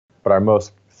But our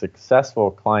most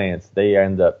successful clients, they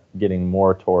end up getting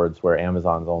more towards where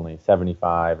Amazon's only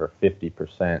 75 or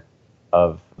 50%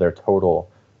 of their total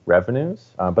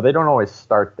revenues, but they don't always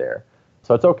start there.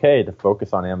 So it's okay to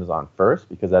focus on Amazon first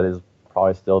because that is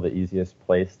probably still the easiest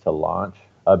place to launch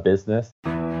a business.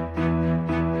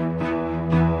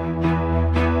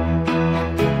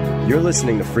 You're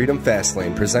listening to Freedom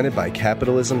Fastlane presented by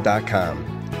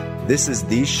Capitalism.com. This is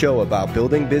the show about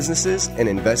building businesses and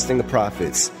investing the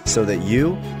profits so that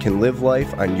you can live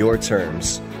life on your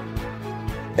terms.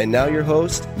 And now your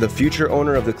host, the future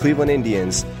owner of the Cleveland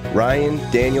Indians, Ryan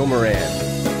Daniel Moran.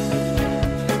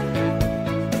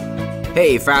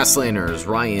 Hey Fastlaners,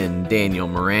 Ryan Daniel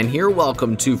Moran here.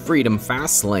 Welcome to Freedom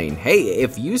Fastlane. Hey,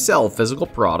 if you sell physical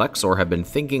products or have been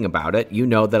thinking about it, you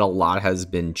know that a lot has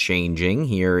been changing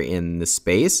here in the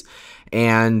space.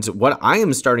 And what I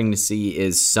am starting to see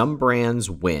is some brands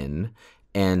win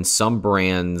and some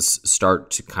brands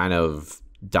start to kind of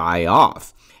die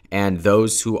off. And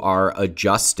those who are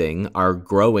adjusting are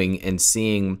growing and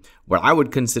seeing what I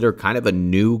would consider kind of a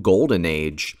new golden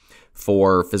age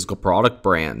for physical product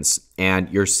brands. And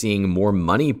you're seeing more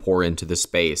money pour into the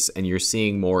space, and you're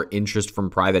seeing more interest from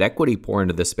private equity pour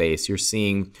into the space. You're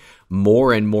seeing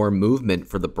more and more movement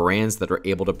for the brands that are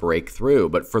able to break through.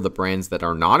 But for the brands that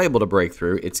are not able to break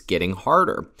through, it's getting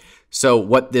harder. So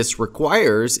what this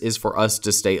requires is for us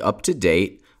to stay up to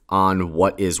date on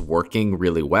what is working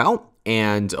really well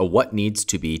and what needs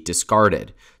to be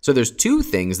discarded. So there's two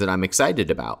things that I'm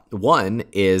excited about. One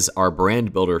is our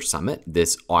Brand Builder Summit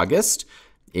this August.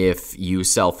 If you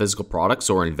sell physical products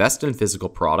or invest in physical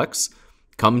products,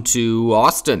 come to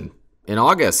Austin in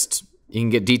August. You can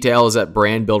get details at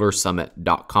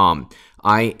brandbuildersummit.com.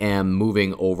 I am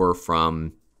moving over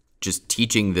from just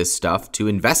teaching this stuff to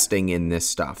investing in this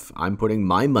stuff. I'm putting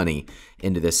my money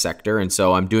into this sector. And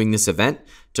so I'm doing this event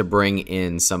to bring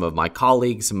in some of my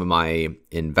colleagues, some of my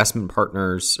investment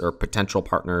partners or potential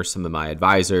partners, some of my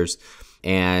advisors,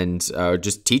 and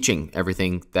just teaching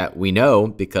everything that we know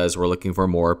because we're looking for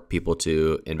more people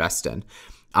to invest in.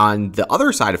 On the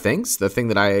other side of things, the thing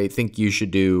that I think you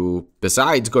should do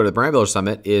besides go to the Brand Builder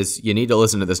Summit is you need to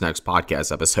listen to this next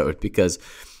podcast episode because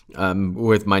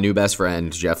with my new best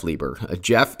friend, Jeff Lieber.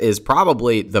 Jeff is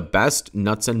probably the best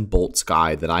nuts and bolts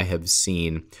guy that I have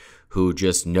seen who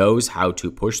just knows how to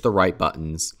push the right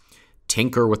buttons,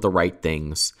 tinker with the right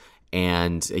things,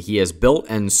 and he has built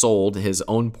and sold his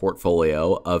own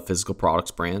portfolio of physical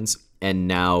products brands and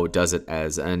now does it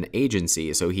as an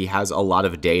agency. So he has a lot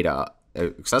of data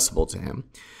accessible to him.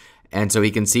 And so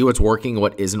he can see what's working,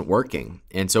 what isn't working.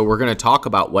 And so we're going to talk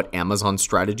about what Amazon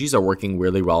strategies are working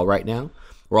really well right now.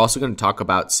 We're also going to talk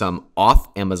about some off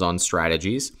Amazon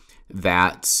strategies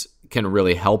that can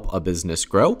really help a business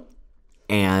grow.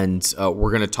 And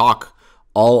we're going to talk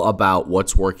all about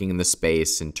what's working in the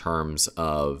space in terms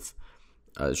of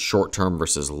short-term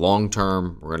versus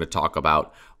long-term. We're going to talk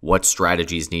about what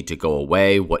strategies need to go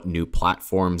away, what new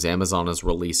platforms Amazon is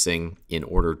releasing in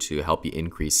order to help you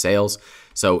increase sales.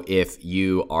 So if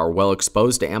you are well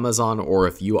exposed to Amazon or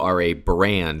if you are a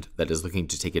brand that is looking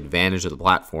to take advantage of the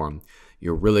platform,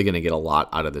 you're really going to get a lot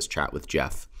out of this chat with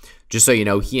Jeff. Just so you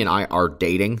know, he and I are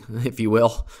dating, if you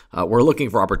will. We're looking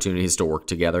for opportunities to work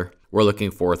together. We're looking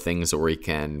for things where we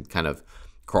can kind of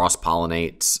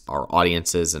cross-pollinate our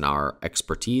audiences and our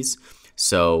expertise.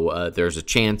 So there's a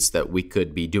chance that we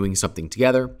could be doing something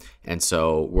together. And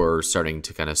so we're starting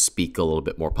to kind of speak a little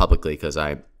bit more publicly because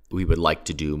we would like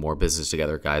to do more business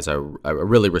together, guys. I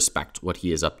really respect what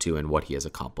he is up to and what he has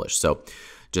accomplished. So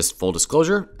just full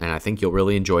disclosure, and I think you'll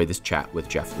really enjoy this chat with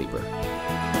Jeff Lieber.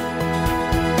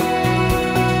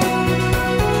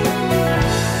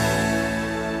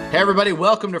 Hey everybody,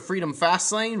 welcome to Freedom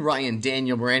Fastlane. Ryan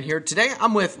Daniel Moran here. Today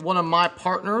I'm with one of my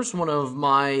partners, one of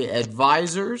my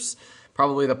advisors,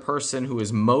 probably the person who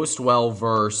is most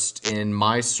well-versed in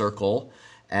my circle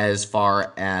as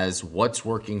far as what's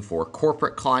working for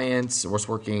corporate clients, what's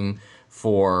working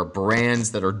for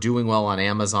brands that are doing well on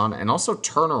Amazon, and also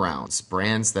turnarounds,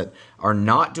 brands that are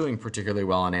not doing particularly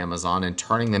well on Amazon and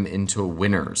turning them into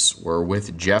winners. We're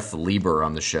with Jeff Lieber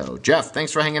on the show. Jeff,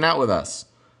 thanks for hanging out with us.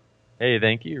 Hey,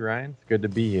 thank you, Ryan. It's good to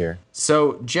be here.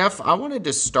 So, Jeff, I wanted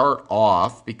to start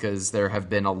off because there have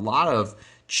been a lot of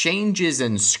changes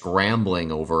and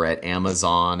scrambling over at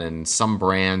Amazon, and some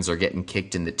brands are getting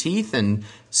kicked in the teeth, and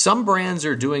some brands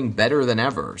are doing better than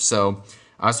ever. So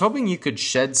I was hoping you could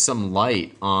shed some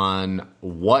light on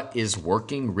what is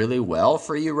working really well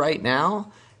for you right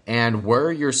now and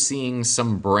where you're seeing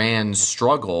some brands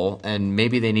struggle and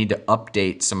maybe they need to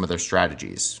update some of their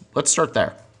strategies. Let's start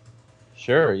there.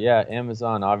 Sure, yeah.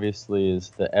 Amazon obviously is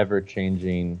the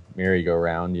ever-changing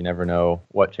merry-go-round. You never know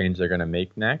what change they're going to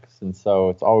make next, and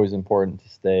so it's always important to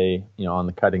stay, on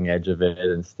the cutting edge of it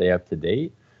and stay up to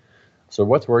date. So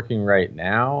what's working right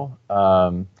now?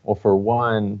 Well, for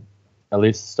one, at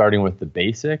least starting with the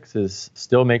basics, is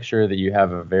still make sure that you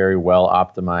have a very well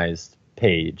optimized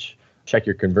page. Check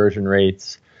your conversion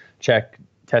rates, check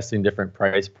testing different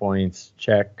price points,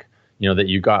 check that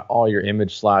you got all your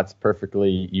image slots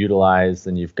perfectly utilized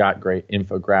and you've got great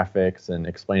infographics and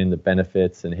explaining the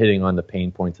benefits and hitting on the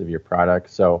pain points of your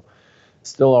product. So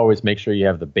still always make sure you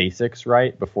have the basics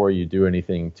right before you do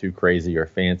anything too crazy or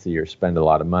fancy or spend a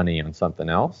lot of money on something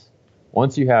else.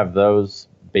 Once you have those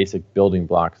basic building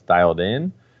blocks dialed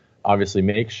in, obviously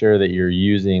make sure that you're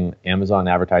using Amazon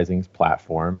Advertising's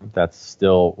platform. That's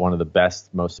still one of the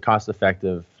best, most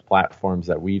cost-effective platforms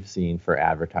that we've seen for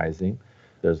advertising.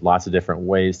 There's lots of different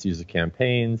ways to use the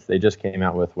campaigns. They just came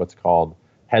out with what's called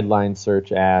headline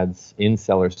search ads in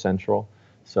Seller Central.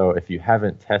 So if you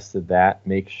haven't tested that,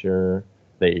 make sure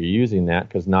that you're using that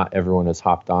because not everyone has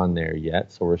hopped on there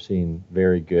yet. So we're seeing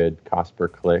very good cost per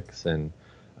clicks, and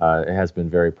it has been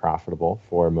very profitable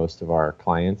for most of our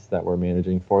clients that we're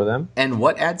managing for them. And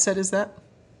what ad set is that?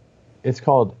 It's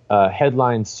called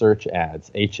headline search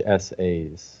ads,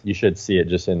 HSAs. You should see it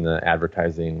just in the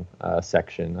advertising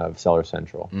section of Seller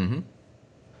Central. Mm-hmm.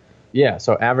 Yeah,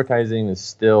 so advertising is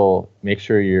still, make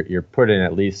sure you're putting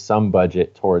at least some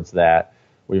budget towards that.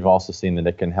 We've also seen that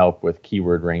it can help with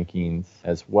keyword rankings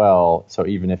as well. So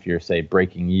even if you're, say,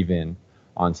 breaking even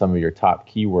on some of your top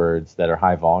keywords that are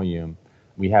high volume,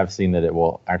 we have seen that it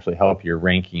will actually help your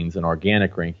rankings and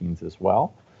organic rankings as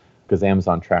well, because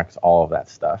Amazon tracks all of that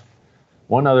stuff.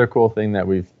 One other cool thing that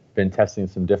we've been testing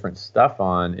some different stuff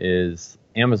on is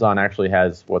Amazon actually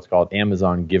has what's called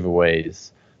Amazon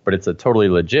giveaways, but it's a totally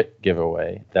legit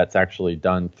giveaway that's actually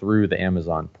done through the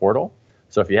Amazon portal.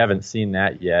 So if you haven't seen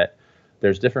that yet,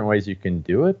 there's different ways you can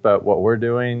do it, but what we're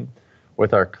doing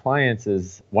with our clients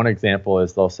is, one example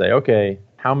is they'll say, okay,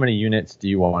 how many units do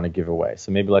you want to give away?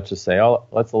 So maybe let's just say,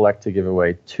 let's elect to give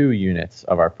away 2 units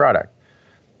of our product.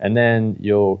 And then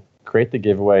you'll create the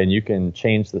giveaway and you can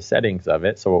change the settings of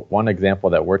it. So one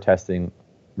example that we're testing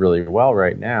really well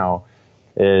right now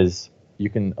is you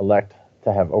can elect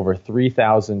to have over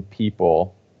 3,000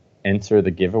 people enter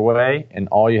the giveaway, and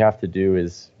all you have to do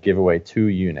is give away 2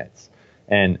 units.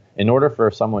 And in order for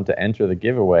someone to enter the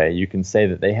giveaway, you can say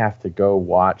that they have to go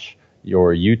watch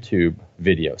your YouTube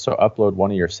video. So upload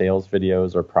one of your sales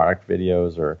videos or product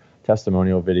videos or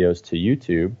testimonial videos to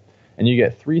YouTube, and you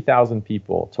get 3,000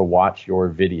 people to watch your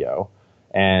video,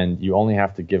 and you only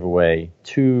have to give away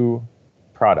 2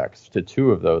 products to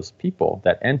 2 of those people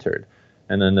that entered.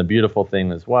 And then the beautiful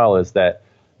thing as well is that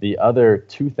the other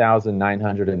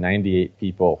 2,998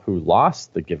 people who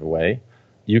lost the giveaway,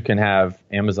 you can have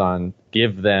Amazon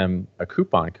give them a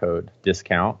coupon code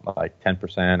discount, like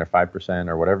 10% or 5%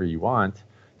 or whatever you want,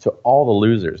 to all the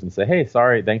losers and say, hey,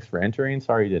 sorry, thanks for entering.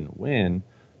 Sorry you didn't win,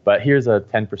 but here's a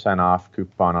 10% off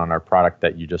coupon on our product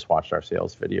that you just watched our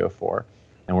sales video for.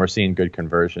 And we're seeing good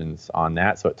conversions on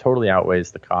that. So it totally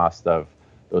outweighs the cost of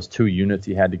those 2 units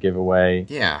you had to give away.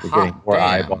 Yeah, you're getting more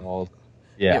eyeballs.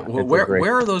 Yeah. Well,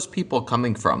 where are those people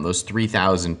coming from? Those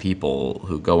 3,000 people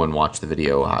who go and watch the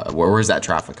video, where is that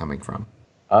traffic coming from?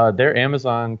 They're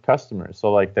Amazon customers.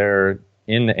 So like they're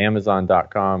in the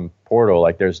Amazon.com portal.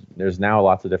 Like there's now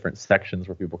lots of different sections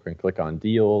where people can click on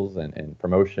deals and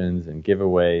promotions and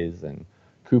giveaways and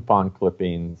coupon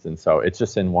clippings. And so it's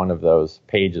just in one of those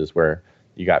pages where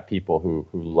you got people who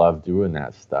love doing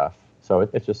that stuff. So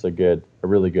it's just a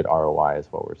really good ROI is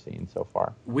what we're seeing so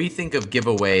far. We think of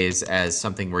giveaways as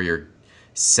something where you're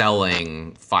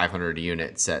selling 500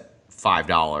 units at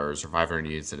 $5 or 500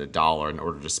 units at $1 in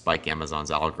order to spike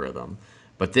Amazon's algorithm.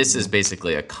 But this is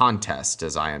basically a contest,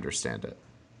 as I understand it.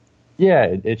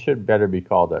 Yeah, it should better be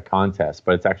called a contest,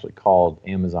 but it's actually called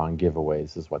Amazon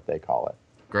giveaways is what they call it.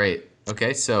 Great.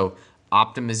 Okay, so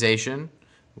optimization.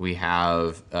 We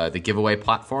have the giveaway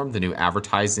platform, the new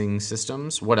advertising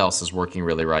systems. What else is working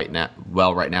really right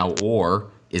now,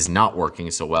 or is not working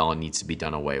so well and needs to be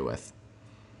done away with?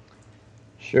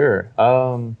 Sure.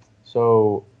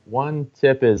 So one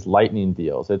tip is lightning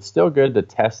deals. It's still good to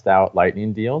test out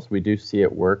lightning deals. We do see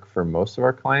it work for most of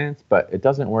our clients, but it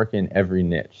doesn't work in every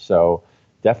niche. So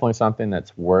definitely something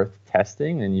that's worth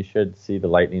testing, and you should see the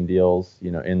lightning deals,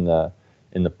 in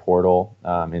the portal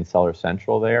in Seller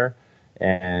Central there.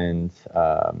 And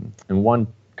one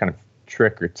kind of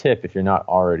trick or tip, if you're not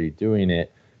already doing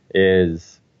it,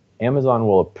 is Amazon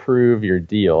will approve your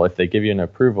deal. If they give you an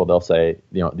approval, they'll say,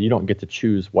 you don't get to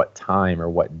choose what time or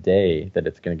what day that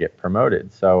it's going to get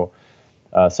promoted. So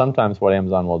Sometimes what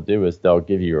Amazon will do is they'll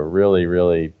give you a really,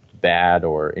 really bad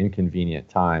or inconvenient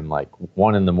time, like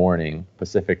 1 a.m.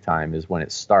 Pacific time is when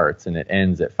it starts and it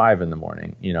ends at 5 a.m,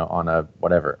 on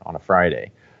a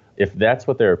Friday. If that's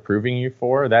what they're approving you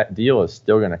for, that deal is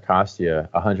still going to cost you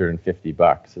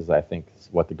 $150, is I think is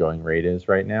what the going rate is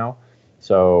right now.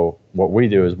 So what we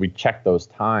do is we check those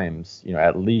times,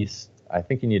 at least, I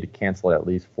think you need to cancel it at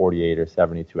least 48 or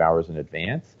 72 hours in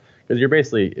advance, because you're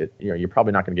basically, you're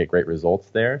probably not going to get great results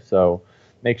there. So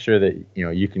make sure that,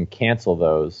 you can cancel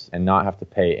those and not have to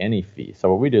pay any fee. So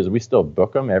what we do is we still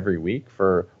book them every week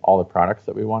for all the products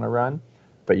that we want to run,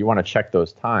 but you want to check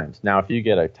those times. Now, if you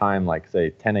get a time like, say,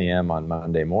 10 a.m. on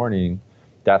Monday morning,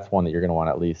 that's one that you're going to want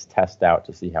to at least test out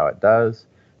to see how it does,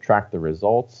 track the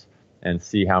results, and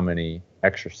see how many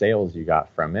extra sales you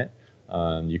got from it.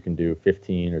 You can do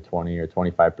 15 or 20 or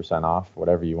 25% off,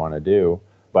 whatever you want to do.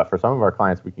 But for some of our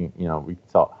clients, we can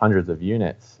sell hundreds of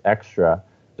units extra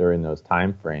during those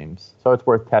time frames. So it's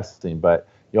worth testing, but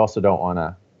you also don't want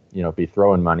to, be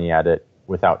throwing money at it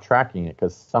without tracking it,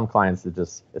 because some clients,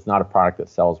 it's not a product that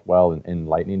sells well in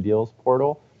Lightning Deals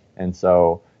portal. And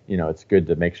so, it's good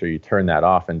to make sure you turn that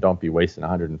off and don't be wasting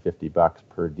 $150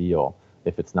 per deal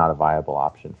if it's not a viable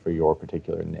option for your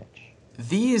particular niche.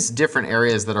 These different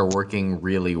areas that are working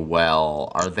really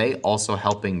well, are they also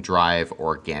helping drive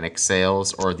organic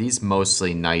sales, or are these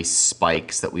mostly nice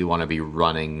spikes that we want to be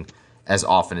running as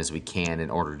often as we can in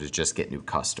order to just get new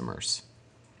customers?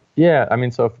 Yeah,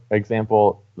 so for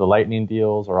example, the Lightning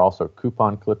Deals are also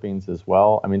coupon clippings as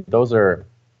well. Those are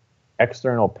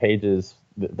external pages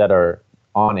that are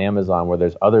on Amazon where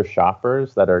there's other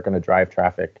shoppers that are going to drive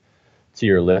traffic to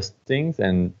your listings,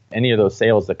 and any of those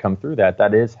sales that come through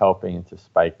that is helping to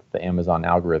spike the Amazon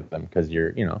algorithm, because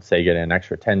you're, say, getting an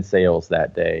extra 10 sales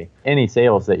that day. Any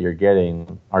sales that you're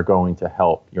getting are going to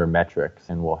help your metrics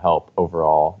and will help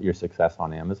overall your success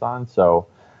on Amazon. So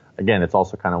again, it's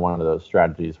also kind of one of those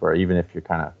strategies where even if you're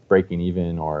kind of breaking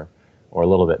even or a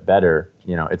little bit better,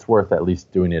 it's worth at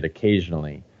least doing it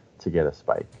occasionally to get a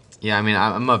spike. Yeah,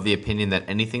 I'm of the opinion that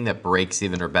anything that breaks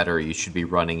even or better, you should be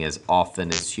running as often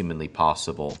as humanly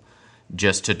possible,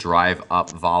 just to drive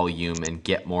up volume and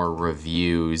get more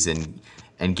reviews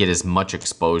and get as much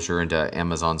exposure into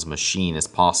Amazon's machine as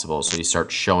possible. So you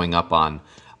start showing up on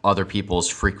other people's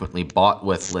frequently bought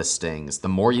with listings. The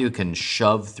more you can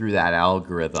shove through that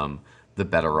algorithm, the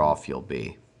better off you'll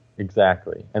be.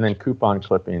 Exactly. And then coupon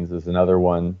clippings is another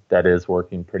one that is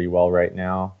working pretty well right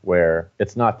now, where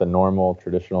it's not the normal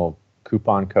traditional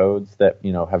coupon codes that,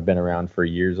 have been around for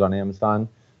years on Amazon.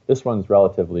 This one's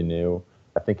relatively new.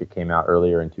 I think it came out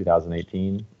earlier in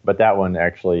 2018. But that one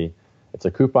actually, it's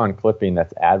a coupon clipping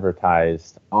that's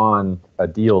advertised on a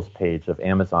deals page of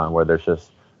Amazon, where there's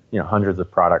just, hundreds of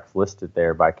products listed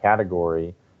there by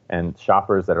category. And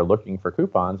shoppers that are looking for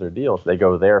coupons or deals, they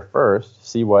go there first,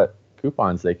 see what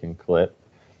coupons they can clip,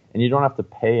 and you don't have to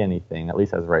pay anything. At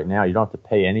least as of right now, you don't have to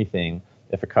pay anything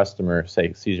if a customer,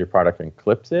 say, sees your product and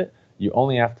clips it. You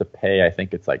only have to pay, I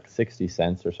think it's like 60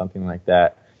 cents or something like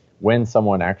that, when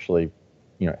someone actually,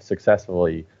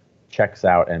 successfully checks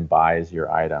out and buys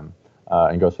your item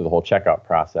and goes through the whole checkout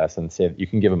process, and say you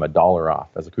can give them $1 off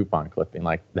as a coupon clipping.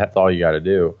 Like, that's all you got to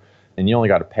do, and you only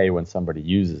got to pay when somebody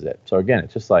uses it. So again,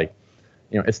 it's just like,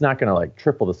 it's not going to like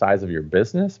triple the size of your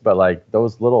business, but like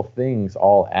those little things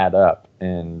all add up.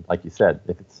 And like you said,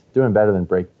 if it's doing better than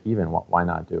break even, why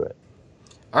not do it?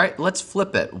 All right, let's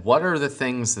flip it. What are the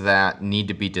things that need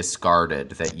to be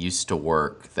discarded that used to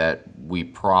work that we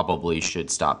probably should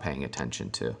stop paying attention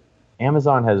to?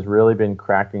 Amazon has really been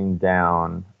cracking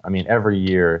down. Every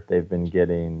year they've been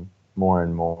getting more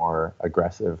and more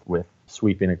aggressive with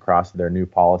sweeping across their new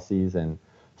policies and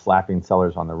slapping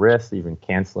sellers on the wrist, even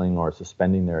canceling or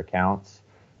suspending their accounts.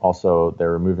 Also,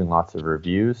 they're removing lots of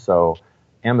reviews. So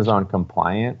Amazon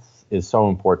compliance is so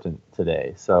important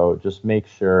today. So just make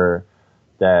sure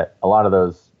that a lot of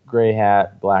those gray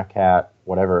hat, black hat,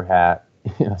 whatever hat,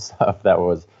 stuff that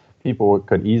was people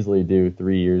could easily do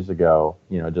 3 years ago,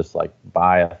 just like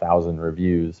buy 1,000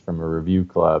 reviews from a review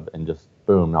club and just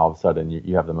boom, all of a sudden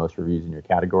you have the most reviews in your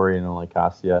category and it only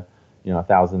costs you,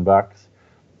 $1,000.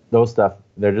 Those stuff,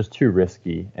 they're just too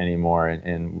risky anymore,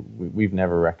 and we've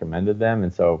never recommended them.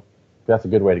 And so that's a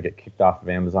good way to get kicked off of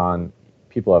Amazon.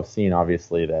 People have seen,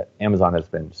 obviously, that Amazon has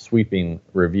been sweeping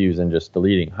reviews and just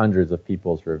deleting hundreds of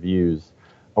people's reviews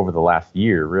over the last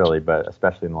year, really, but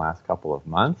especially in the last couple of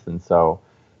months. And so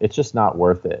it's just not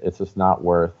worth it. It's just not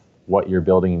worth what you're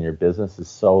building in your business is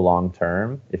so long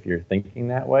term if you're thinking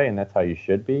that way, and that's how you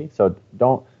should be. So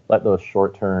don't let those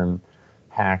short term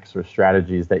hacks or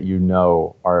strategies that you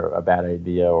know are a bad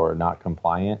idea or not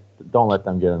compliant, don't let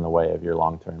them get in the way of your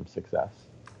long-term success.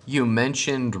 You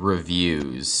mentioned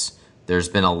reviews. There's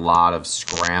been a lot of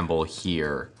scramble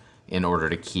here in order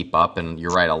to keep up, and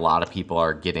you're right, a lot of people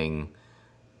are getting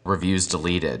reviews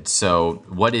deleted. So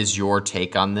what is your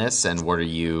take on this, and what are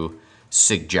you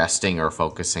suggesting or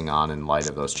focusing on in light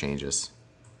of those changes?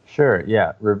 Sure,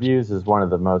 yeah. Reviews is one of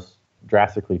the most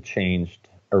drastically changed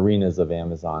arenas of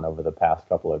Amazon over the past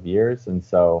couple of years. And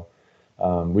so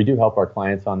we do help our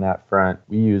clients on that front.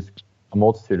 We use a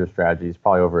multitude of strategies,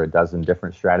 probably over a dozen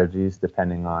different strategies,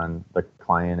 depending on the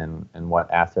client and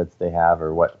what assets they have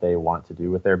or what they want to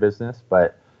do with their business.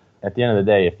 But at the end of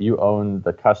the day, if you own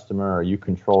the customer or you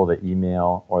control the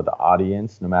email or the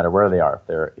audience, no matter where they are,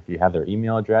 if you have their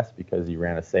email address because you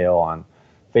ran a sale on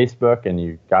Facebook and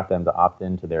you got them to opt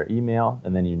into their email,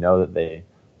 and then you know that they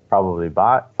probably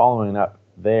bought, following up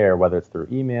there, whether it's through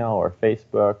email or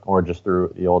Facebook or just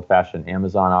through the old-fashioned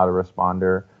Amazon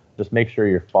autoresponder, just make sure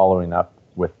you're following up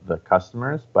with the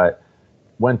customers. But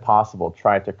when possible,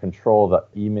 try to control the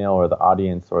email or the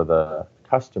audience or the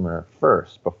customer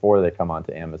first before they come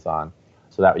onto Amazon,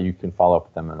 so that you can follow up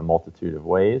with them in a multitude of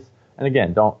ways. And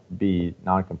again, don't be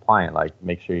non-compliant. Like,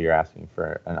 make sure you're asking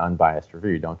for an unbiased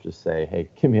review. Don't just say, hey,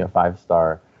 give me a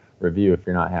 5-star review. If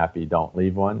you're not happy, don't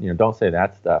leave one. Don't say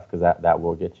that stuff, because that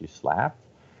will get you slapped.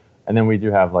 And then we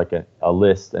do have like a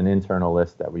list, an internal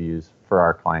list that we use for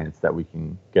our clients that we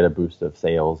can get a boost of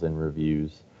sales and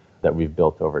reviews that we've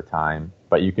built over time.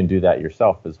 But you can do that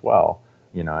yourself as well.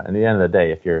 At the end of the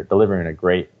day, if you're delivering a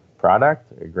great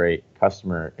product, a great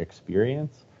customer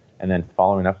experience, and then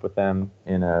following up with them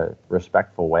in a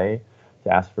respectful way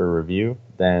to ask for a review,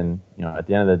 then, at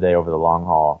the end of the day, over the long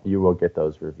haul, you will get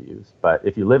those reviews. But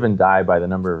if you live and die by the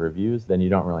number of reviews, then you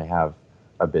don't really have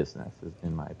a business,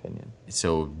 in my opinion.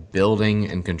 So building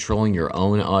and controlling your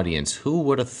own audience, who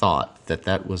would have thought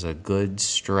that was a good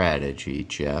strategy,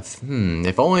 Jeff?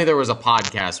 If only there was a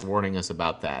podcast warning us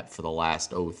about that for the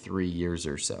last 3 years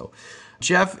or so.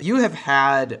 Jeff, you have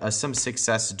had some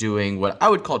success doing what I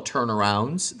would call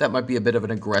turnarounds. That might be a bit of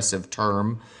an aggressive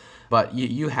term, but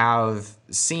you have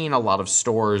seen a lot of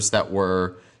stores that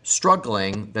were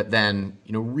struggling that then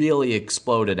really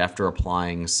exploded after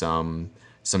applying some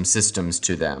systems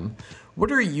to them.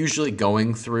 What are you usually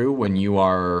going through when you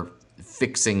are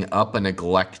fixing up a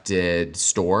neglected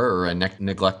store or a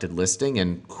neglected listing,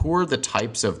 and who are the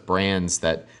types of brands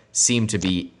that seem to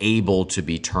be able to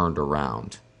be turned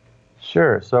around?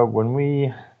 Sure. So when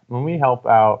we help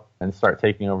out and start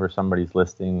taking over somebody's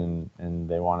listing and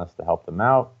they want us to help them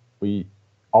out, we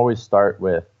always start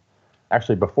with,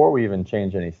 actually, before we even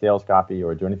change any sales copy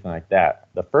or do anything like that,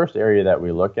 the first area that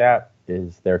we look at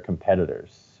is their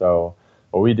competitors. So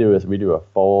what we do is we do a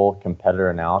full competitor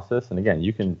analysis. And again,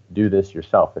 you can do this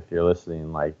yourself if you're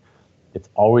listening. Like, it's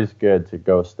always good to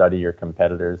go study your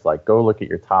competitors. Like, go look at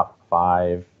your top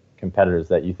 5 competitors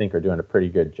that you think are doing a pretty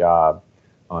good job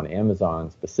on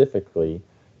Amazon specifically,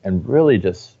 and really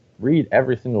just read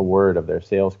every single word of their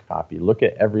sales copy. Look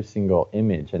at every single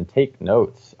image and take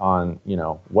notes on,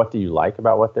 what do you like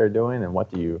about what they're doing and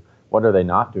what are they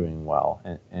not doing well,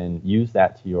 and use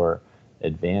that to your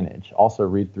advantage. Also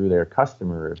read through their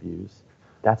customer reviews.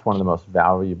 That's one of the most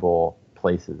valuable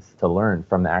places to learn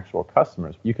from the actual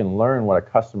customers. You can learn what a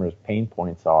customer's pain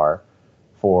points are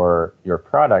for your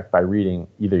product by reading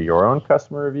either your own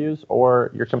customer reviews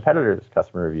or your competitors'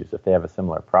 customer reviews if they have a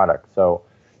similar product. So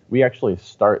we actually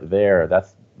start there.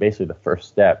 That's basically the first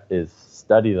step, is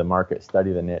study the market,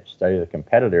 study the niche, study the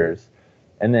competitors,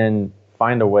 and then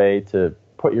find a way to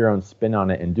put your own spin on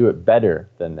it and do it better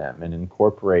than them, and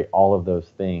incorporate all of those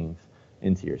things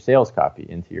into your sales copy,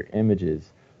 into your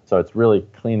images. So it's really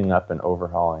cleaning up and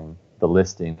overhauling the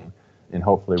listing, and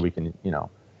hopefully we can,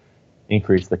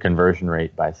 increase the conversion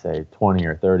rate by, say, 20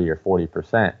 or 30 or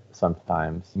 40%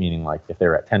 sometimes, meaning like if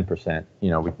they're at 10%,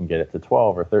 we can get it to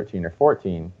 12 or 13 or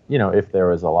 14, if there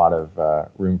was a lot of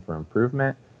room for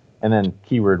improvement. And then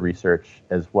keyword research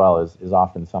as well is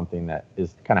often something that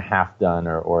is kind of half done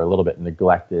or a little bit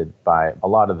neglected by a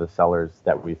lot of the sellers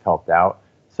that we've helped out.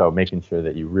 So making sure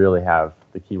that you really have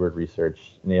the keyword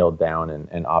research nailed down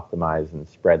and optimized and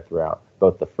spread throughout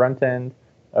both the front end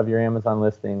of your Amazon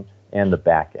listing and the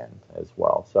back end as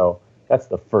well. So that's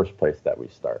the first place that we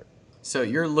start. So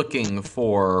you're looking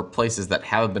for places that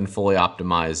have been fully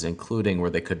optimized, including where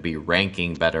they could be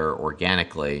ranking better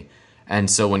organically. And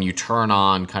so when you turn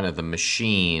on kind of the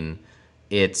machine,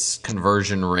 its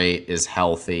conversion rate is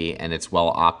healthy and it's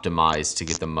well optimized to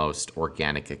get the most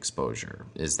organic exposure.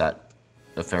 Is that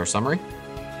a fair summary?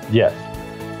 Yes.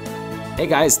 Hey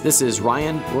guys, this is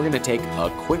Ryan. We're going to take a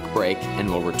quick break and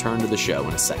we'll return to the show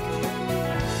in a second.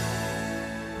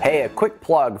 Hey, a quick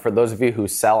plug for those of you who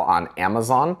sell on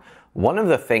Amazon. One of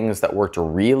the things that worked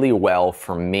really well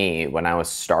for me when I was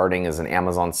starting as an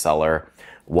Amazon seller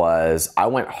was I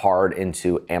went hard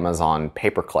into Amazon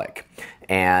pay-per-click.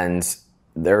 And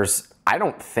there's, I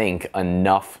don't think,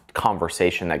 enough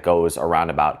conversation that goes around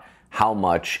about how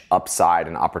much upside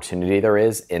and opportunity there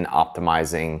is in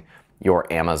optimizing your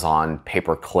Amazon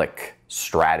pay-per-click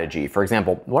strategy. For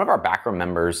example, one of our backroom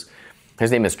members, his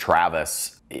name is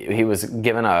Travis. He was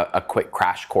given a quick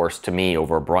crash course to me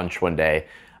over brunch one day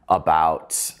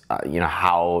about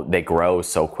how they grow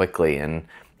so quickly, and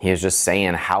he was just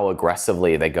saying how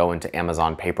aggressively they go into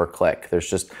Amazon pay-per-click.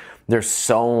 There's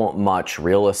so much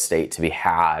real estate to be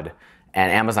had,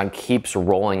 and Amazon keeps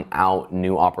rolling out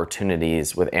new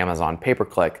opportunities with Amazon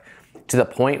pay-per-click to the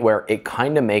point where it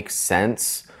kind of makes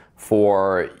sense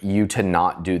for you to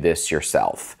not do this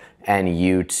yourself and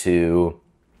you to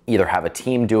either have a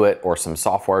team do it or some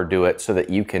software do it so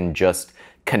that you can just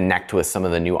connect with some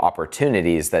of the new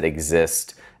opportunities that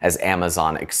exist as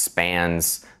Amazon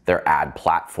expands their ad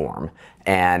platform.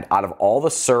 And out of all the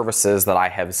services that I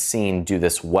have seen do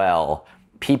this well,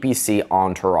 PPC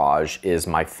Entourage is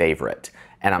my favorite.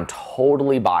 And I'm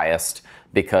totally biased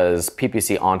because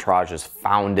PPC Entourage is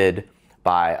founded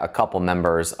by a couple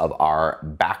members of our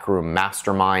backroom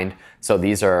mastermind. So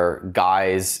these are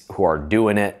guys who are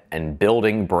doing it and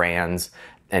building brands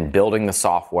and building the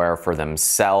software for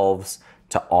themselves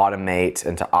to automate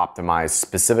and to optimize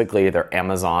specifically their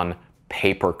Amazon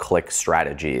pay-per-click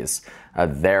strategies.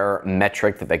 Their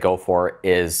metric that they go for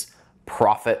is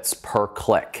profits per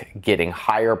click, getting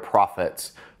higher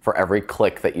profits for every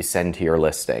click that you send to your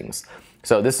listings.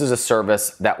 So this is a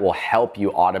service that will help you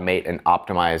automate and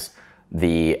optimize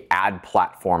the ad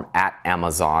platform at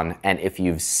Amazon. And if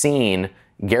you've seen,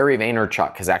 Gary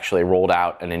Vaynerchuk has actually rolled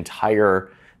out an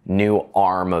entire new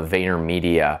arm of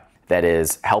VaynerMedia that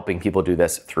is helping people do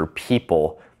this through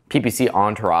people. PPC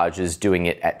Entourage is doing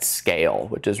it at scale,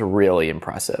 which is really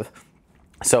impressive.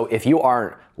 So if you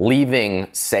aren't leaving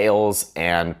sales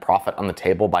and profit on the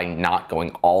table by not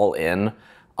going all in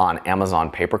on Amazon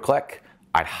pay-per-click,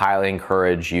 I'd highly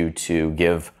encourage you to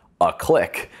give a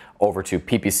click over to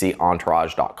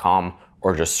ppcentourage.com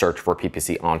or just search for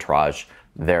PPC Entourage.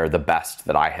 They're the best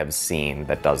that I have seen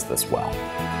that does this well.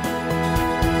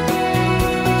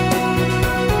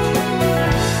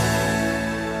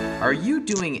 Are you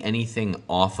doing anything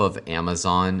off of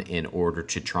Amazon in order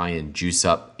to try and juice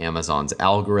up Amazon's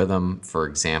algorithm? For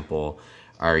example,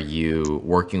 are you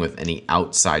working with any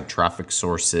outside traffic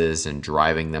sources and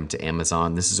driving them to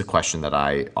Amazon? This is a question that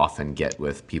I often get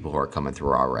with people who are coming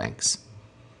through our ranks.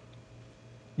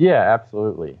 Yeah,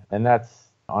 absolutely. And that's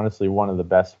honestly one of the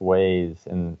best ways.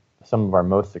 And some of our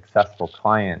most successful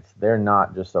clients, they're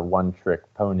not just a one-trick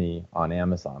pony on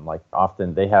Amazon. Like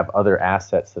often they have other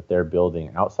assets that they're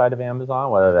building outside of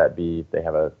Amazon, whether that be they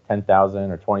have a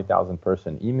 10,000 or 20,000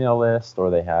 person email list,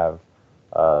 or they have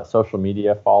a social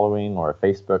media following or a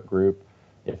Facebook group.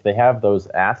 If they have those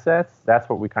assets, that's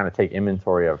what we kind of take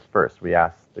inventory of first. We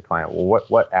ask the client, well,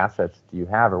 what assets do you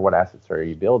have, or what assets are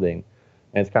you building?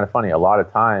 And it's kind of funny. A lot of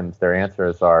times their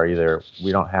answers are either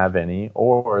we don't have any,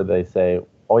 or they say,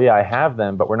 oh yeah, I have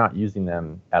them, but we're not using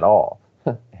them at all.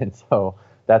 And so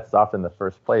that's often the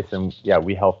first place. And yeah,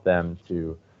 we help them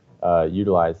to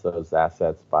utilize those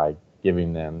assets by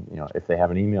giving them, if they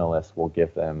have an email list, we'll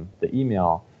give them the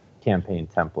email campaign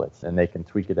templates and they can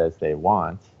tweak it as they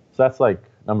want. So that's like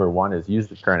number one, is use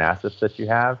the current assets that you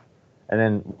have. And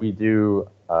then we do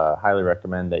highly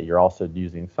recommend that you're also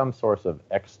using some source of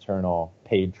external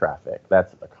paid traffic.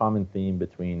 That's a common theme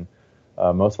between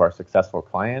most of our successful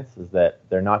clients, is that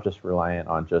they're not just reliant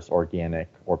on just organic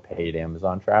or paid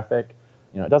Amazon traffic.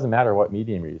 It doesn't matter what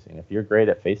medium you're using. If you're great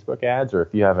at Facebook ads, or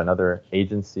if you have another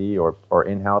agency or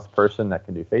in-house person that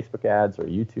can do Facebook ads or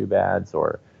YouTube ads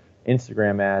or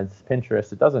Instagram ads,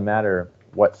 Pinterest, it doesn't matter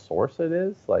what source it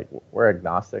is. Like, we're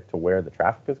agnostic to where the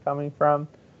traffic is coming from,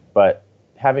 but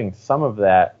having some of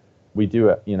that, we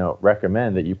do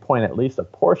recommend that you point at least a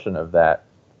portion of that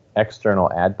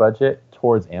external ad budget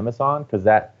towards Amazon, because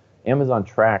that Amazon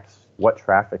tracks what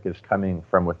traffic is coming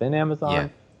from within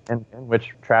Amazon and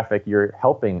which traffic you're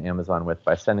helping Amazon with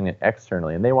by sending it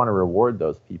externally. And they want to reward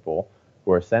those people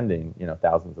who are sending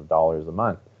thousands of dollars a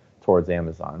month towards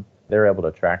Amazon. They're able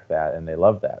to track that and they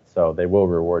love that. So they will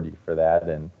reward you for that.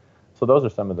 And so those are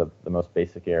some of the most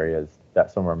basic areas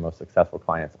that some of our most successful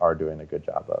clients are doing a good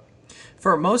job of.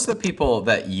 For most of the people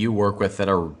that you work with that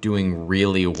are doing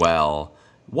really well,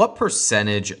 What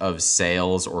percentage of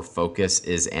sales or focus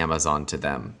is Amazon to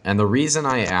them? And the reason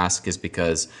I ask is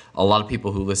because a lot of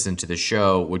people who listen to the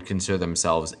show would consider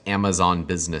themselves Amazon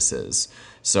businesses.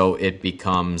 So it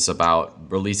becomes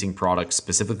about releasing products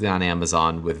specifically on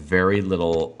Amazon with very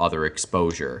little other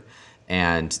exposure.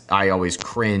 And I always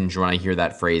cringe when I hear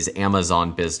that phrase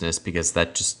Amazon business, because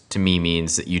that just to me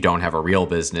means that you don't have a real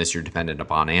business, you're dependent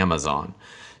upon Amazon.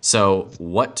 So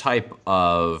what type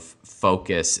of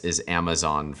focus is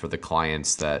Amazon for the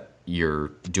clients that you're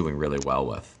doing really well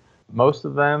with? Most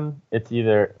of them, it's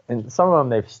either, and some of them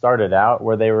they've started out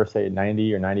where they were, say,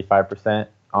 90 or 95%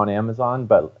 on Amazon,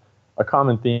 but a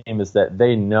common theme is that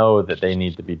they know that they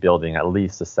need to be building at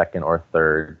least a second or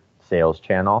third sales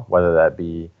channel, whether that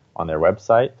be on their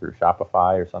website through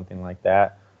Shopify or something like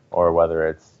that, or whether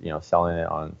it's, selling it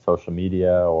on social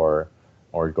media or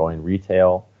going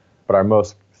retail. But our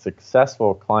most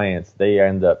successful clients, they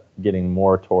end up getting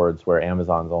more towards where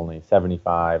Amazon's only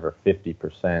 75 or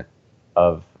 50%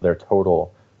 of their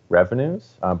total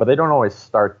revenues, but they don't always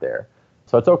start there.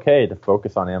 So it's okay to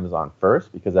focus on Amazon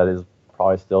first, because that is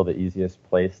probably still the easiest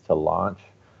place to launch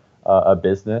a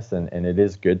business, and it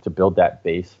is good to build that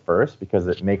base first, because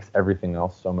it makes everything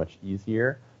else so much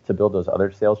easier to build those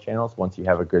other sales channels once you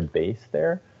have a good base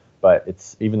there. But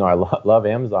it's, even though I love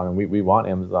Amazon and we want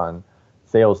Amazon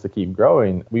sales to keep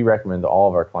growing, we recommend to all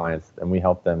of our clients, and we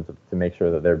help them to make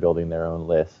sure that they're building their own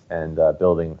list and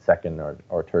building second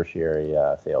or tertiary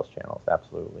sales channels.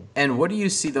 Absolutely. And what do you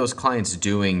see those clients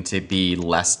doing to be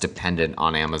less dependent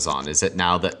on Amazon? Is it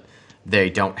now that they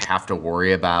don't have to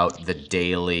worry about the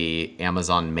daily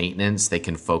Amazon maintenance, they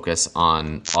can focus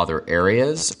on other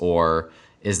areas? Or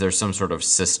is there some sort of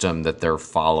system that they're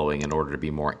following in order to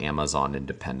be more Amazon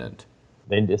independent?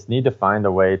 They just need to find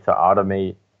a way to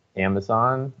automate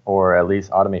Amazon, or at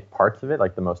least automate parts of it,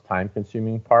 like the most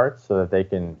time-consuming parts, so that they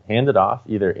can hand it off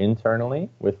either internally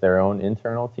with their own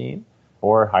internal team,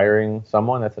 or hiring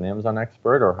someone that's an Amazon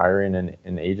expert, or hiring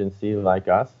an agency like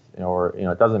us, or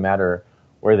it doesn't matter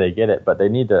where they get it, but they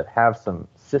need to have some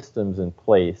systems in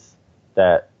place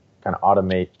that kind of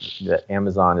automate that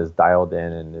Amazon is dialed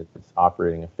in and it's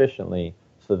operating efficiently,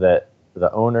 so that the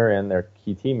owner and their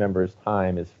key team members'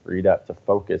 time is freed up to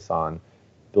focus on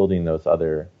building those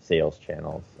other sales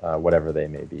channels, whatever they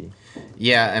may be.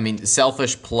 Yeah, I mean,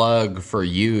 selfish plug for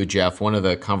you, Jeff. One of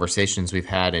the conversations we've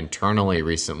had internally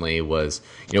recently was,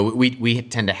 we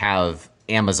tend to have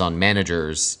Amazon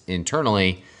managers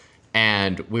internally,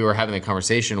 and we were having the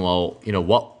conversation, well,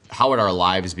 how would our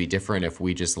lives be different if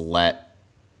we just let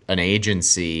an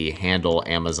agency handle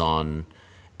Amazon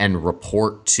and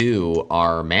report to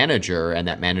our manager, and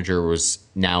that manager was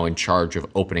now in charge of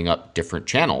opening up different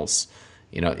channels?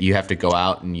 You have to go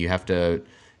out and you have to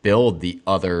build the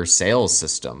other sales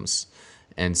systems.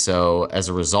 And so as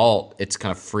a result, it's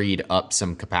kind of freed up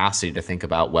some capacity to think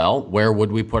about, well, where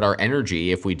would we put our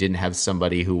energy if we didn't have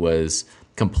somebody who was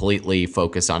completely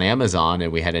focused on Amazon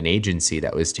and we had an agency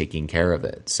that was taking care of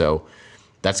it? So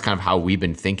that's kind of how we've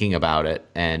been thinking about it.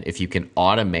 And if you can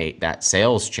automate that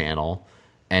sales channel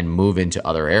and move into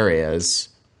other areas,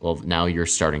 well, now you're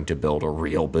starting to build a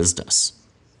real business.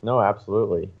 No,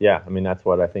 absolutely. Yeah. I mean, that's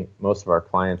what I think most of our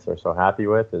clients are so happy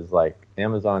with, is like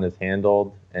Amazon is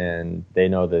handled and they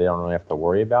know that they don't really have to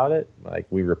worry about it. Like,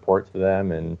 we report to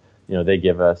them and, they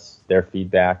give us their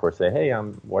feedback, or say, hey,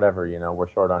 whatever, we're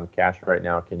short on cash right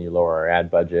now. Can you lower our ad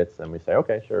budgets? And we say,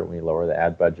 okay, sure. We lower the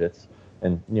ad budgets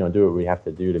and, do what we have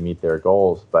to do to meet their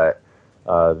goals. But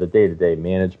the day-to-day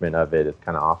management of it is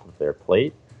kind of off of their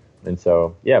plate. And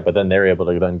so, yeah, but then they're able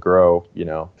to then grow,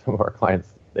 some of our clients,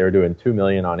 they were doing 2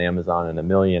 million on Amazon and 1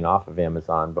 million off of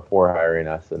Amazon before hiring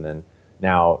us. And then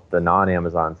now the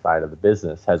non-Amazon side of the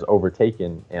business has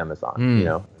overtaken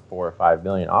Amazon, 4 or 5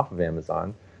 million off of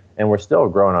Amazon. And we're still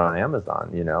growing on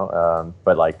Amazon,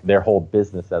 but like their whole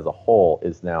business as a whole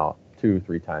is now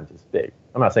 2-3 times as big.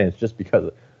 I'm not saying it's just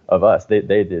because of us. They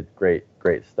did great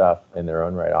stuff in their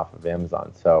own right off of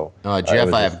Amazon. So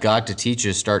Jeff, I have got to teach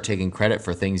you to start taking credit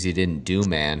for things you didn't do,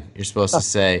 man. You're supposed to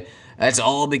say, that's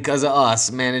all because of us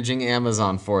managing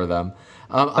Amazon for them.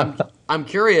 I'm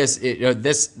curious.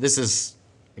 This is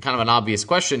kind of an obvious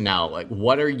question now. Like,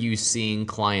 what are you seeing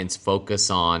clients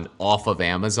focus on off of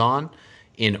Amazon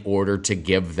in order to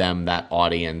give them that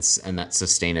audience and that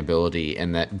sustainability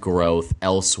and that growth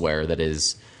elsewhere that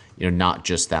is, not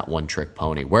just that one-trick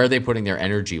pony? Where are they putting their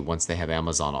energy once they have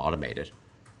Amazon automated?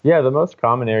 Yeah, the most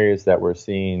common areas that we're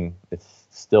seeing, it's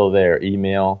still there.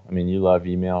 Email. I mean, you love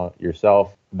email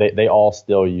yourself. They all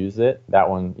still use it. That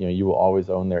one, you will always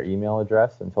own their email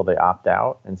address until they opt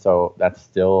out. And so that's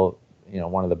still,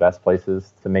 one of the best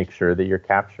places to make sure that you're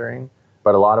capturing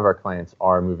But a lot of our clients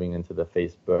are moving into the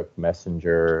Facebook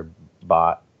Messenger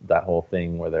bot, that whole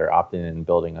thing where they're opting in and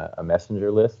building a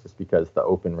messenger list, just because the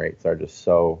open rates are just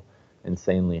so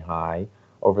insanely high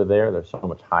over there. They're so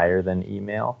much higher than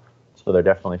email. So they're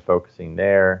definitely focusing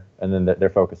there. And then they're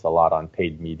focused a lot on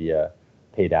paid media,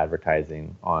 paid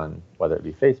advertising on whether it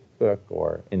be Facebook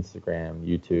or Instagram,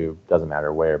 YouTube, doesn't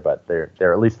matter where, but they're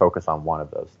at least focused on one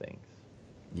of those things.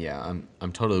 Yeah,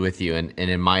 I'm totally with you. And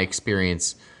in my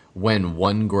experience, when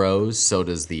one grows, so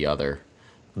does the other,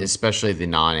 especially the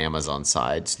non-Amazon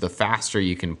side. So the faster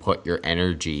you can put your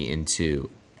energy into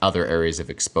other areas of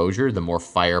exposure, the more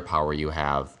firepower you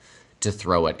have to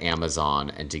throw at Amazon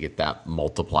and to get that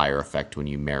multiplier effect when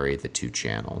you marry the two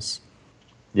channels.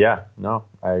 Yeah, no,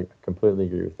 I completely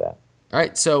agree with that. All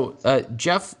right, so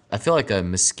Jeff, I feel like a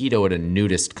mosquito at a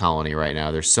nudist colony right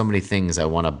now. There's so many things I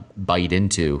want to bite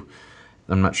into.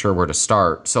 I'm not sure where to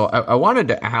start. So I wanted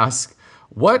to ask,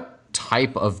 what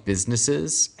type of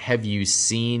businesses have you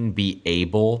seen be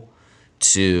able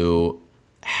to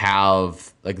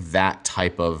have like that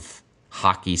type of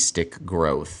hockey stick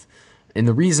growth? And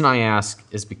the reason I ask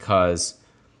is because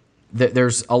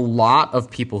there's a lot of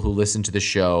people who listen to the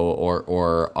show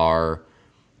or are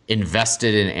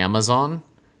invested in Amazon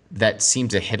that seem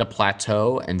to hit a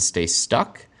plateau and stay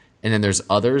stuck. And then there's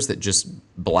others that just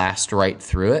blast right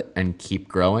through it and keep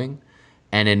growing.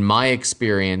 And in my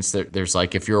experience, there's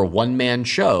like, if you're a one-man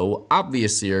show,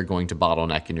 obviously you're going to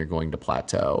bottleneck and you're going to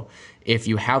plateau. If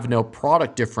you have no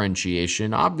product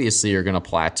differentiation, obviously you're going to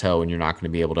plateau and you're not going to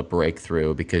be able to break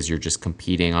through because you're just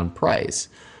competing on price.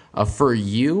 For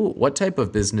you, what type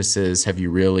of businesses have you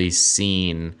really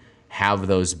seen have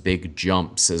those big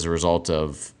jumps as a result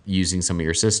of using some of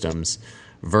your systems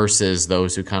versus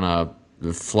those who kind of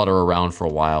flutter around for a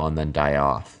while and then die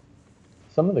off?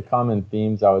 Some of the common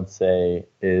themes I would say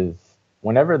is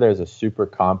whenever there's a super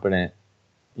competent,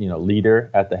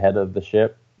 leader at the head of the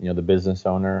ship, the business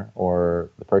owner or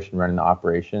the person running the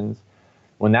operations,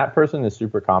 when that person is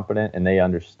super competent and they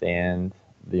understand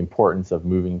the importance of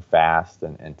moving fast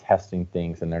and testing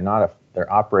things, and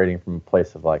they're operating from a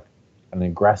place of like an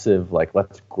aggressive, like,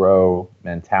 let's grow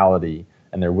mentality,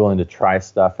 and they're willing to try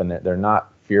stuff, and they're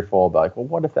not fearful about like, well,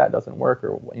 what if that doesn't work?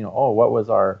 Or, oh, what was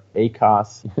our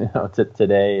ACOS,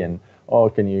 today? And, oh,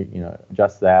 can you,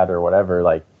 adjust that or whatever?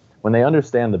 Like, when they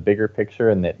understand the bigger picture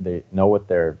and they know what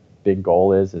their big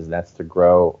goal is that's to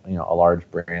grow, a large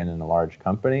brand and a large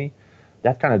company,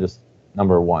 that's kind of just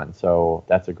number one. So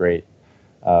that's a great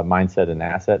mindset and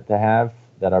asset to have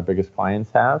that our biggest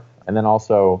clients have. And then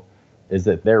also is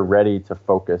that they're ready to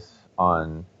focus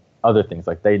on other things.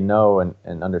 Like, they know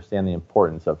and understand the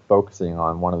importance of focusing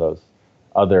on one of those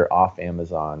other off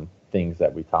Amazon things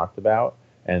that we talked about.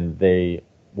 And they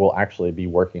will actually be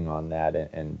working on that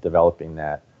and developing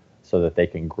that so that they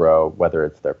can grow, whether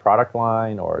it's their product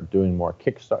line or doing more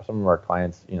Kickstarter. Some of our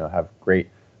clients, have great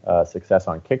success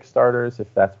on Kickstarters,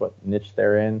 if that's what niche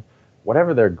they're in.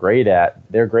 Whatever they're great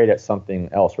at something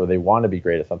else, or they want to be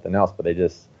great at something else, but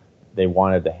they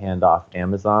wanted to hand off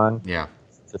Amazon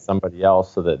to somebody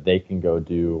else so that they can go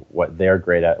do what they're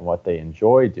great at and what they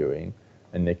enjoy doing.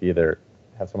 And they can either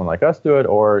have someone like us do it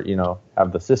or,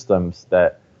 have the systems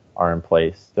that are in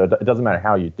place. So it doesn't matter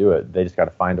how you do it. They just got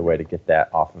to find a way to get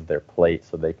that off of their plate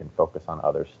so they can focus on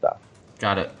other stuff.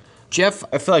 Got it. Jeff,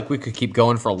 I feel like we could keep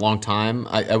going for a long time.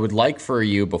 I would like for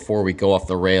you, before we go off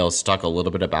the rails, to talk a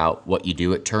little bit about what you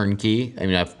do at Turnkey. I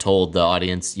mean, I've told the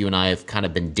audience, you and I have kind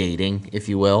of been dating, if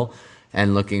you will,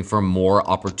 and looking for more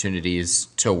opportunities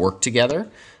to work together.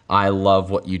 I love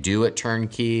what you do at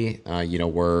Turnkey.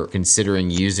 We're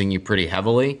considering using you pretty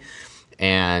heavily.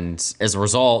 And as a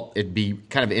result, it'd be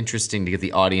kind of interesting to get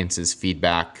the audience's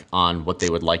feedback on what they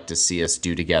would like to see us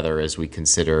do together as we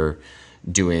consider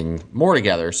doing more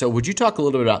together. So would you talk a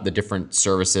little bit about the different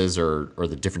services or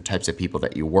the different types of people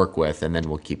that you work with, and then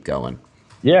we'll keep going?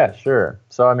 Yeah, sure.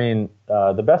 So,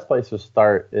 the best place to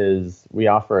start is we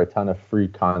offer a ton of free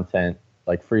content,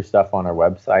 like free stuff on our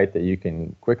website that you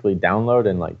can quickly download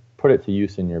and like put it to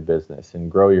use in your business and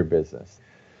grow your business.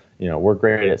 We're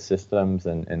great at systems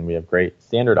and we have great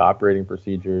standard operating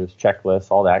procedures, checklists,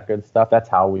 all that good stuff. That's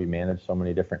how we manage so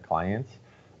many different clients.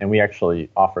 And we actually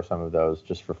offer some of those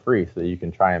just for free so that you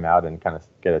can try them out and kind of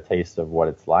get a taste of what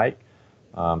it's like.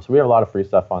 So we have a lot of free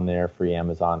stuff on there, free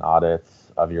Amazon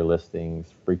audits of your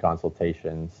listings, free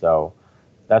consultations. So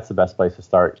that's the best place to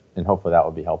start. And hopefully that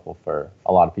will be helpful for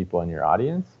a lot of people in your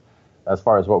audience. As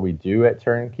far as what we do at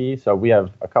Turnkey, so we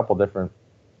have a couple different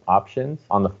options.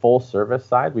 On the full service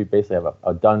side, we basically have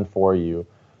a done for you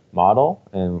model.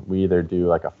 And we either do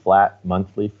like a flat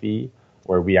monthly fee,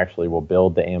 where we actually will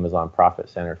build the Amazon Profit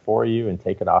Center for you and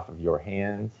take it off of your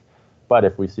hands, But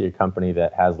if we see a company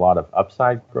that has a lot of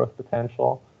upside growth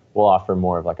potential, we'll offer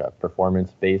more of like a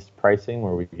performance-based pricing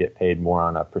where we get paid more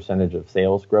on a percentage of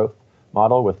sales growth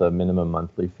model with a minimum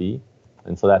monthly fee.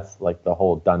 And so that's like the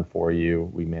whole done for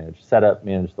you. We manage setup,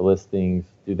 manage the listings,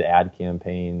 do the ad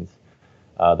campaigns,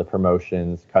 the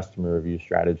promotions, customer review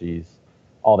strategies,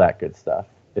 all that good stuff.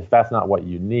 If that's not what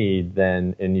you need,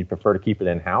 then, and you prefer to keep it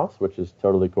in-house, which is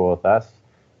totally cool with us,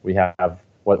 we have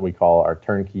what we call our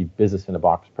turnkey business in a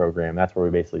box program. That's where we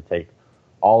basically take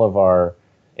all of our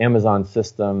Amazon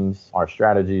systems, our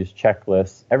strategies,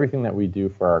 checklists, everything that we do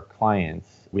for our clients.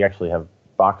 We actually have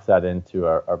boxed that into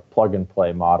a plug and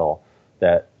play model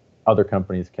that other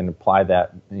companies can apply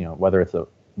that, whether it's a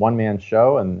one-man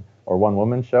show or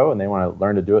one-woman show and they want to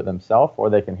learn to do it themselves, or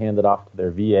they can hand it off to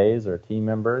their VAs or team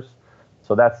members.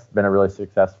 So that's been a really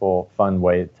successful, fun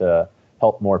way to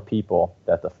help more people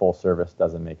that the full service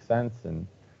doesn't make sense. And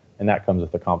that comes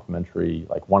with a complimentary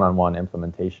like one-on-one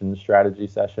implementation strategy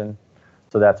session.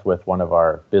 So that's with one of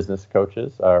our business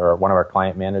coaches or one of our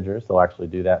client managers. They'll actually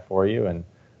do that for you. And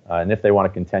if they want to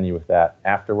continue with that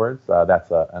afterwards, that's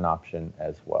an option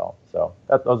as well. So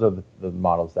those are the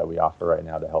models that we offer right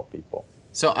now to help people.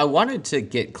 So I wanted to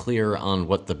get clear on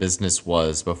what the business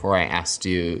was before I asked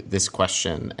you this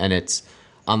question. And it's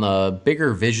on the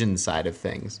bigger vision side of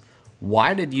things.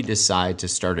 Why did you decide to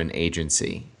start an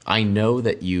agency? I know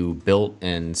that you built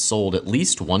and sold at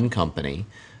least one company.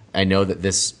 I know that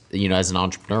this, as an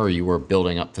entrepreneur, you were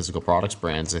building up physical products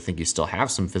brands. I think you still have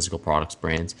some physical products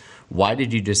brands. Why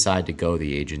did you decide to go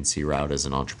the agency route as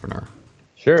an entrepreneur?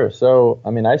 Sure. So,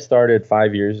 I started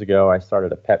 5 years ago. I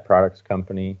started a pet products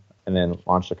company and then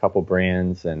launched a couple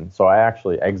brands. And so I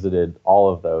actually exited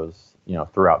all of those,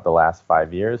 throughout the last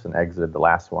 5 years and exited the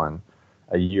last one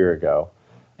a year ago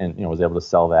and, was able to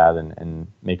sell that and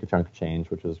make a chunk of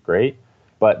change, which was great.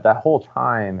 But that whole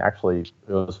time, actually,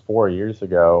 it was 4 years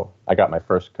ago, I got my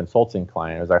first consulting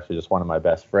client. It was actually just one of my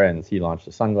best friends. He launched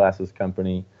a sunglasses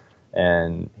company,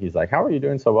 and he's like, how are you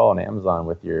doing so well on Amazon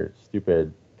with your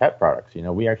stupid pet products?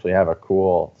 We actually have a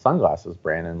cool sunglasses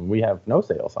brand, and we have no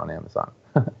sales on Amazon.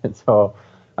 And so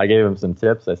I gave him some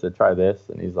tips. I said, try this.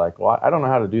 And he's like, well, I don't know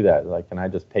how to do that. Like, can I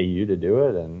just pay you to do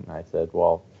it? And I said,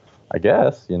 well, I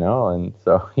guess, And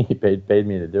so he paid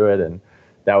me to do it, and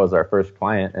that was our first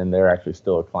client, and they're actually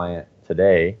still a client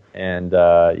today. And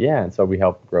and so we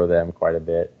helped grow them quite a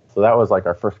bit. So that was like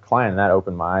our first client, and that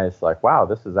opened my eyes like, wow,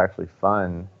 this is actually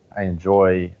fun. I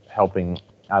enjoy helping.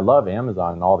 I love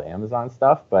Amazon and all the Amazon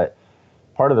stuff, but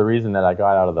part of the reason that I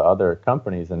got out of the other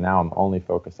companies and now I'm only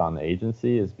focused on the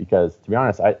agency is because, to be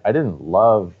honest, I didn't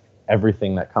love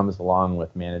everything that comes along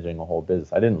with managing a whole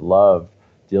business. I didn't love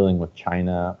dealing with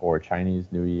China or Chinese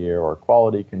New Year or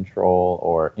quality control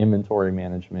or inventory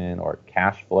management or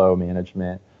cash flow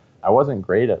management. I wasn't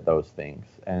great at those things,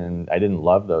 and I didn't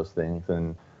love those things.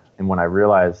 And when I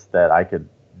realized that I could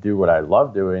do what I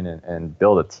love doing and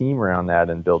build a team around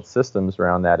that and build systems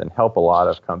around that and help a lot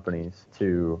of companies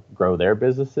to grow their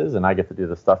businesses, and I get to do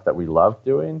the stuff that we love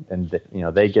doing, and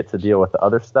they get to deal with the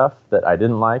other stuff that I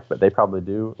didn't like but they probably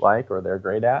do like or they're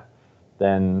great at,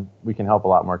 then we can help a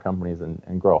lot more companies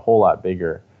and grow a whole lot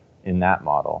bigger in that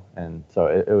model. And so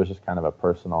it was just kind of a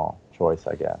personal choice,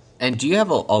 I guess. And do you have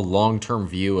a long-term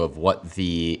view of what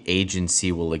the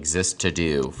agency will exist to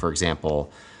do? For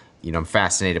example, I'm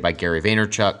fascinated by Gary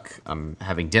Vaynerchuk. I'm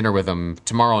having dinner with him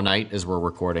tomorrow night as we're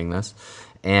recording this.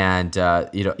 And,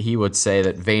 he would say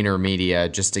that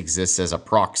VaynerMedia just exists as a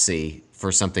proxy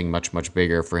for something much, much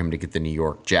bigger for him to get the New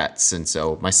York Jets. And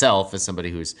so myself, as somebody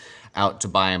who's out to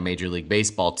buy a Major League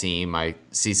Baseball team, I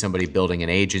see somebody building an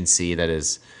agency that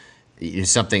is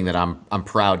something that I'm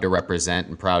proud to represent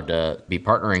and proud to be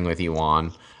partnering with you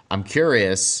on. I'm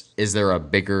curious, is there a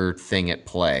bigger thing at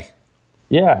play?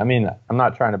 Yeah, I'm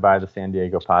not trying to buy the San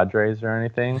Diego Padres or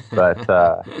anything,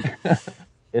 but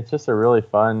it's just a really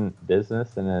fun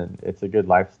business, and it's a good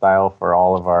lifestyle for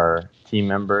all of our team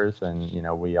members. And,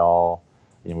 we all,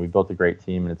 we built a great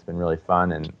team, and it's been really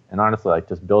fun. And honestly, like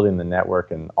just building the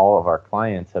network, and all of our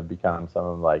clients have become some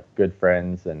of like good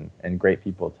friends and great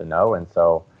people to know. And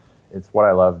so it's what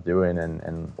I love doing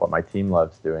and what my team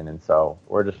loves doing. And so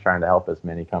we're just trying to help as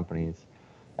many companies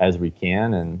as we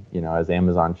can. And, as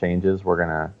Amazon changes, we're going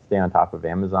to stay on top of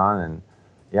Amazon. And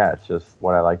yeah, it's just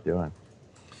what I like doing.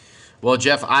 Well,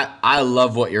 Jeff, I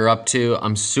love what you're up to.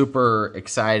 I'm super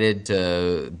excited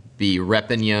to be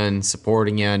repping you and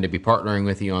supporting you and to be partnering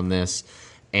with you on this.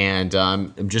 And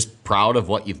I'm just proud of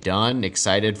what you've done,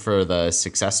 excited for the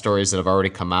success stories that have already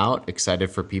come out,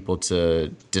 excited for people to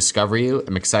discover you.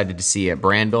 I'm excited to see you at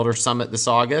Brand Builder Summit this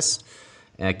August.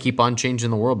 Keep on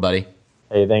changing the world, buddy.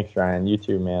 Hey, thanks, Ryan. You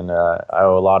too, man. I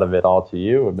owe a lot of it all to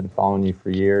you. I've been following you for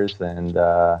years, and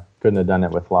couldn't have done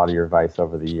it with a lot of your advice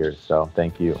over the years. So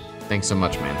thank you. Thanks so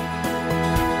much, man.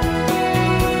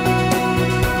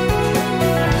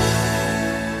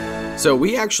 So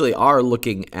we actually are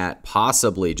looking at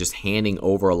possibly just handing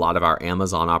over a lot of our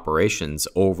Amazon operations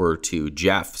over to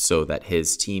Jeff so that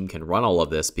his team can run all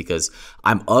of this, because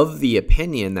I'm of the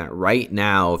opinion that right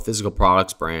now physical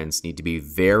products brands need to be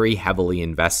very heavily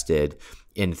invested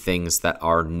in things that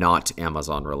are not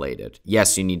Amazon related.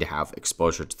 Yes, you need to have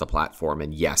exposure to the platform,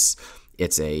 and yes,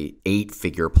 it's a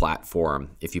 8-figure platform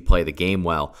if you play the game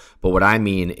well. But what I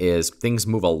mean is things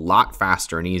move a lot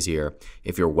faster and easier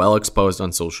if you're well exposed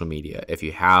on social media, if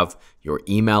you have your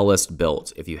email list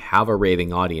built, if you have a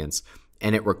raving audience,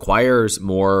 and it requires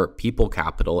more people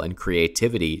capital and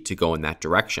creativity to go in that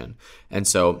direction. And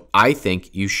so I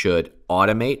think you should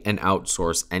automate and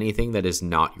outsource anything that is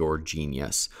not your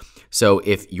genius. So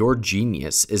if your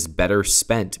genius is better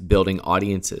spent building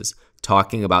audiences,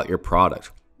 talking about your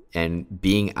product, and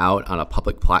being out on a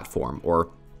public platform,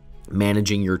 or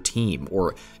managing your team,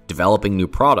 or developing new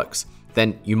products,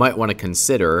 then you might want to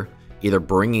consider either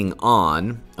bringing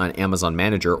on an Amazon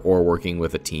manager or working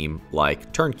with a team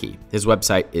like Turnkey. His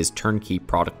website is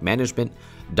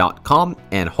turnkeyproductmanagement.com,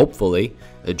 and hopefully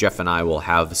Jeff and I will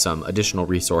have some additional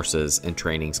resources and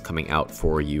trainings coming out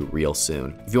for you real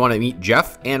soon. If you want to meet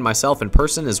Jeff and myself in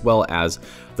person, as well as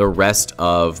the rest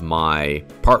of my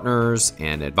partners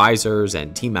and advisors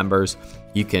and team members,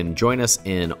 you can join us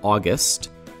in August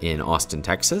in Austin,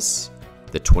 Texas,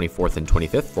 the 24th and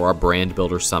 25th for our Brand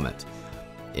Builder Summit.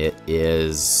 It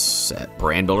is at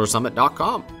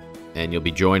brandbuildersummit.com, and you'll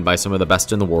be joined by some of the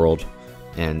best in the world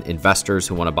and investors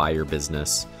who want to buy your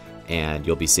business. And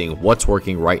you'll be seeing what's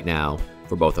working right now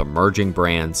for both emerging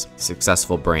brands,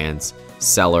 successful brands,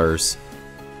 sellers,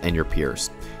 and your peers.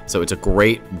 So it's a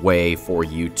great way for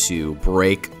you to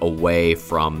break away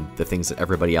from the things that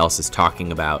everybody else is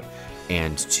talking about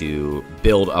and to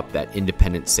build up that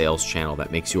independent sales channel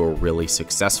that makes you a really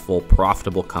successful,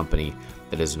 profitable company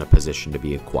that is in a position to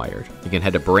be acquired. You can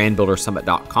head to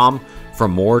brandbuildersummit.com for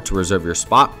more to reserve your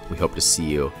spot. We hope to see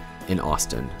you in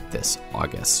Austin this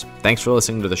August. Thanks for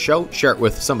listening to the show. Share it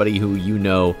with somebody who you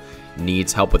know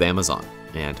needs help with Amazon,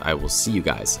 and I will see you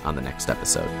guys on the next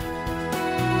episode.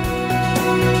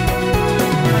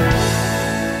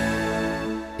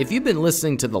 If you've been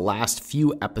listening to the last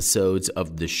few episodes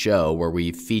of the show where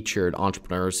we've featured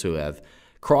entrepreneurs who have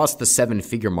crossed the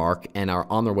 7-figure mark and are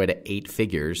on their way to 8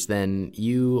 figures, then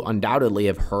you undoubtedly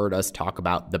have heard us talk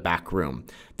about The Back Room.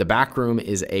 The Back Room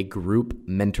is a group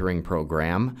mentoring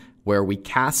program where we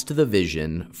cast the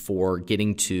vision for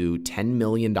getting to $10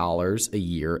 million a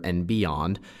year and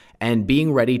beyond, and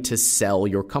being ready to sell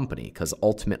your company, because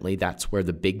ultimately that's where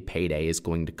the big payday is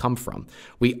going to come from.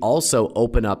 We also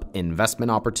open up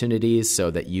investment opportunities so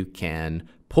that you can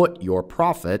put your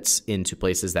profits into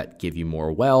places that give you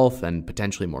more wealth and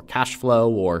potentially more cash flow,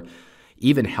 or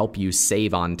even help you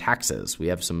save on taxes. We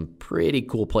have some pretty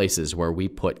cool places where we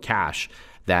put cash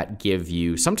that give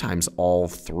you sometimes all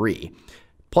three.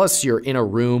 Plus, you're in a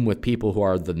room with people who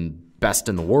are the best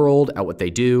in the world at what they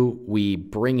do. We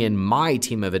bring in my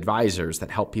team of advisors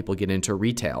that help people get into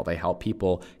retail. They help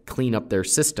people clean up their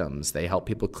systems. They help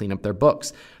people clean up their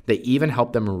books. They even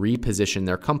help them reposition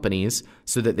their companies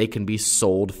so that they can be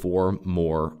sold for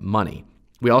more money.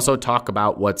 We also talk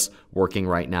about what's working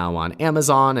right now on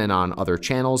Amazon and on other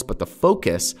channels, but the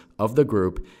focus of the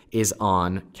group is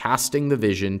on casting the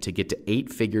vision to get to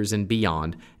 8 figures and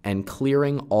beyond and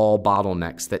clearing all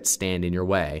bottlenecks that stand in your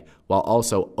way, while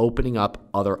also opening up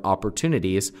other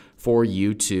opportunities for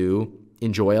you to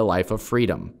enjoy a life of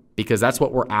freedom. Because that's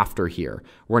what we're after here.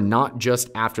 We're not just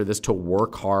after this to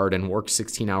work hard and work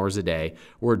 16 hours a day.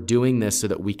 We're doing this so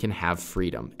that we can have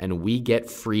freedom. And we get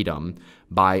freedom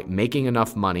by making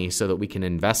enough money so that we can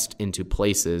invest into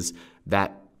places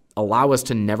that allow us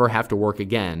to never have to work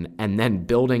again, and then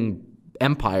building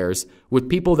empires with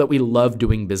people that we love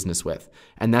doing business with.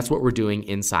 And that's what we're doing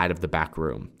inside of The Back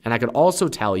Room. And I could also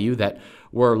tell you that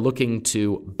we're looking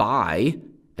to buy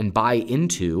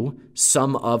into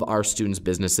some of our students'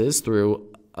 businesses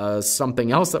through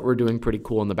something else that we're doing pretty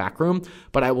cool in The Back Room,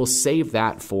 but I will save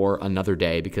that for another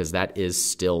day because that is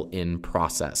still in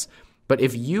process. But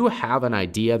if you have an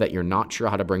idea that you're not sure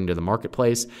how to bring to the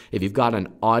marketplace, if you've got an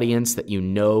audience that you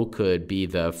know could be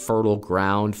the fertile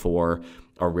ground for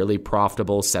a really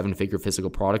profitable 7-figure physical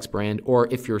products brand,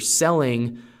 or if you're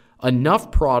selling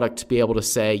enough product to be able to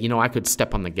say, you know, I could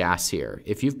step on the gas here.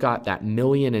 If you've got that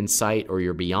million in sight, or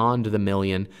you're beyond the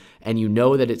million, and you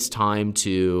know that it's time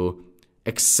to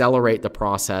accelerate the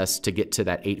process to get to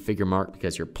that 8-figure mark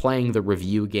because you're playing the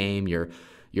review game,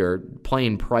 you're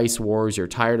playing price wars, you're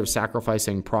tired of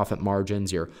sacrificing profit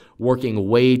margins, you're working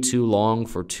way too long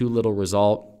for too little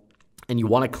result, and you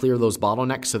want to clear those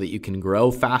bottlenecks so that you can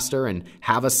grow faster and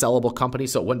have a sellable company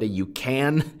so one day you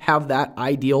can have that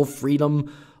ideal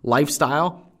freedom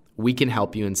lifestyle, we can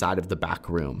help you inside of the back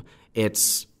room.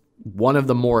 It's one of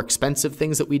the more expensive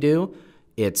things that we do.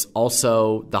 It's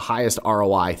also the highest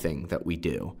ROI thing that we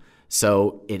do.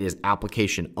 So it is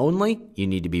application only. You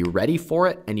need to be ready for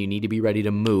it, and you need to be ready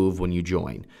to move when you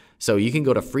join. So you can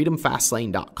go to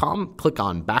freedomfastlane.com, click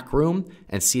on Backroom,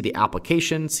 and see the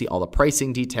application, see all the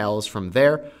pricing details from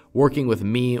there. Working with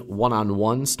me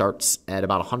one-on-one starts at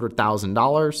about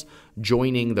 $100,000.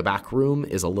 Joining the Backroom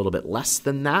is a little bit less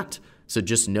than that. So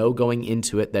just know going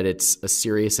into it that it's a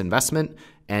serious investment,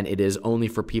 and it is only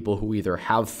for people who either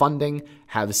have funding,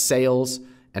 have sales,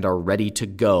 and are ready to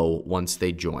go once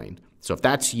they join. So if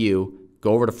that's you,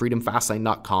 go over to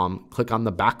freedomfastlane.com, click on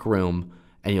the Back Room,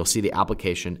 and you'll see the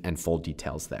application and full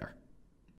details there.